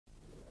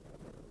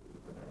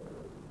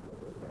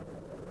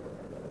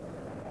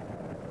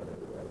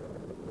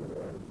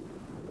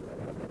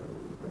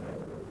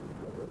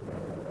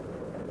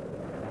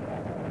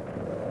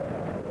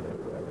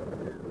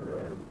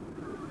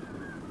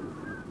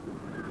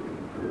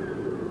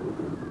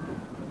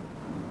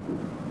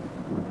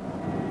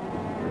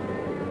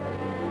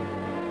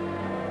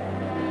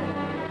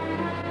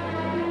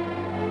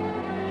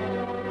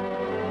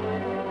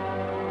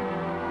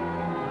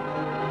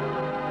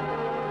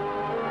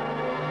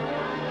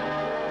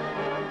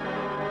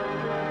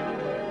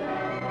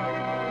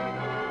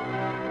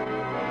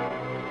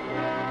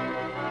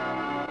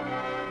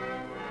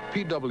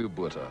P.W.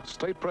 Botha,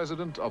 State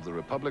President of the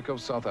Republic of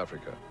South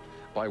Africa.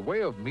 By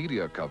way of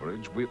media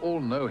coverage, we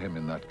all know him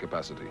in that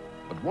capacity.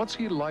 But what's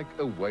he like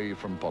away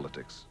from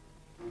politics?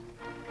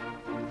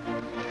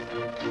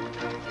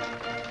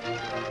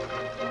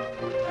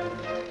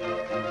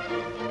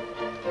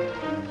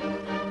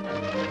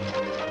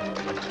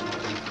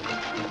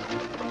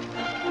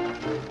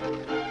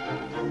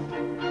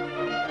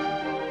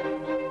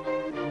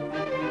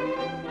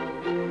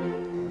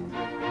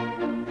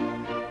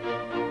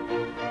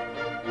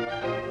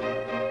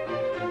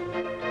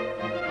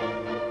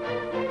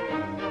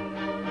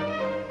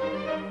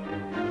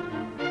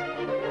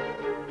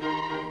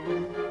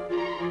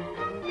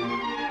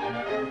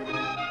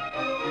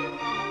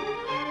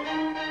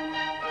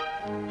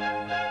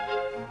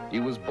 He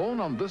was born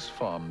on this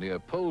farm near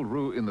Pole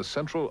Roo in the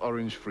Central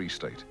Orange Free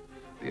State,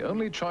 the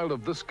only child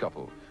of this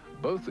couple,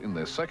 both in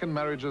their second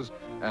marriages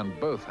and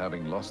both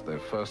having lost their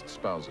first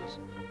spouses.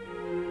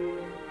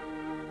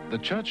 The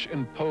church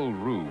in Pole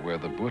Roo where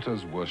the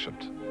Bothas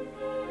worshipped.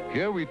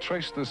 Here we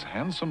trace this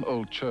handsome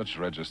old church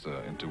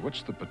register into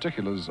which the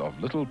particulars of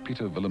little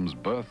Peter Willem's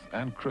birth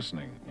and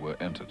christening were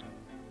entered.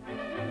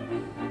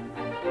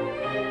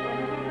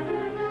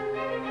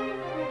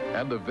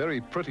 And a very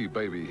pretty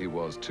baby he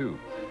was too.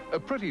 A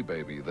pretty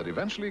baby that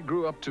eventually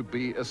grew up to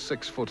be a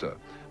 6-footer.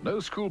 No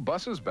school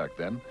buses back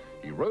then.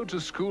 He rode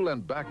to school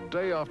and back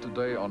day after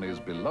day on his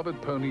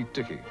beloved pony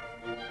Tikkie.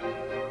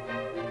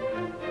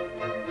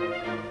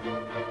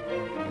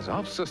 His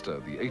half-sister,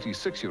 the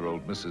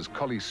 86-year-old Mrs.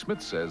 Collie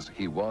Smith, says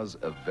he was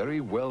a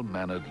very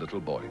well-mannered little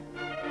boy.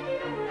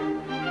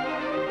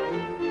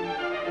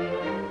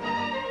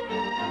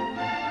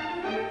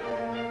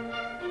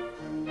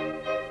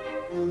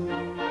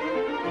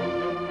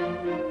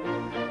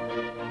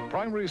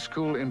 Primary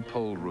school in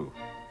Pole Roo,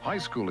 high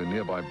school in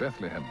nearby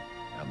Bethlehem,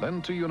 and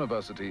then to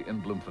university in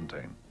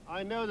Bloemfontein.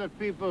 I know that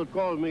people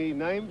call me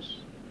names,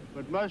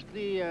 but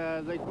mostly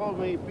they call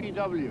me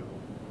PW.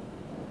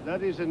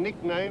 That is a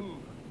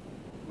nickname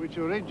which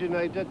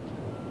originated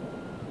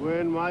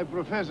when my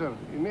professor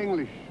in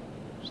English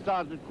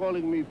started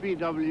calling me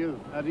PW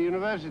at the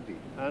university.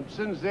 And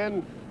since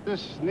then,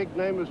 this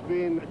nickname has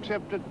been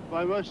accepted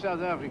by most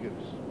South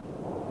Africans.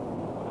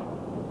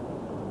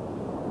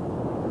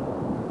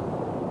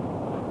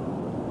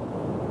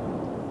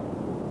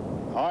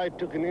 I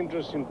took an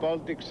interest in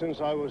politics since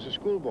I was a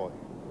schoolboy.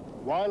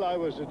 While I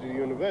was at the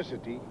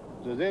university,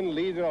 the then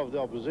leader of the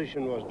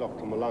opposition was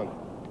Dr. Malan.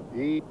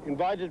 He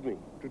invited me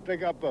to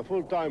take up a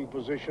full-time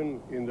position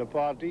in the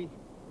party.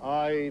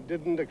 I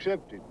didn't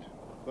accept it,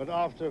 but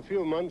after a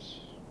few months,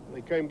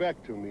 they came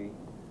back to me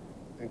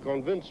and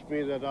convinced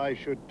me that I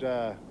should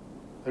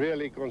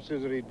really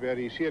consider it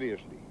very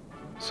seriously.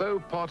 So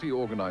party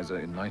organizer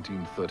in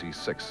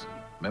 1936,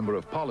 member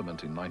of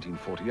parliament in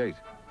 1948.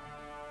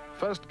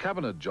 First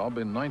cabinet job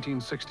in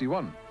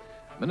 1961,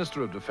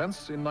 Minister of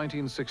Defense in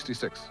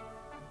 1966,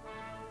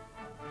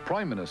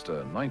 Prime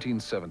Minister in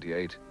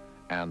 1978,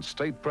 and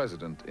State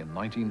President in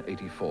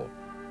 1984.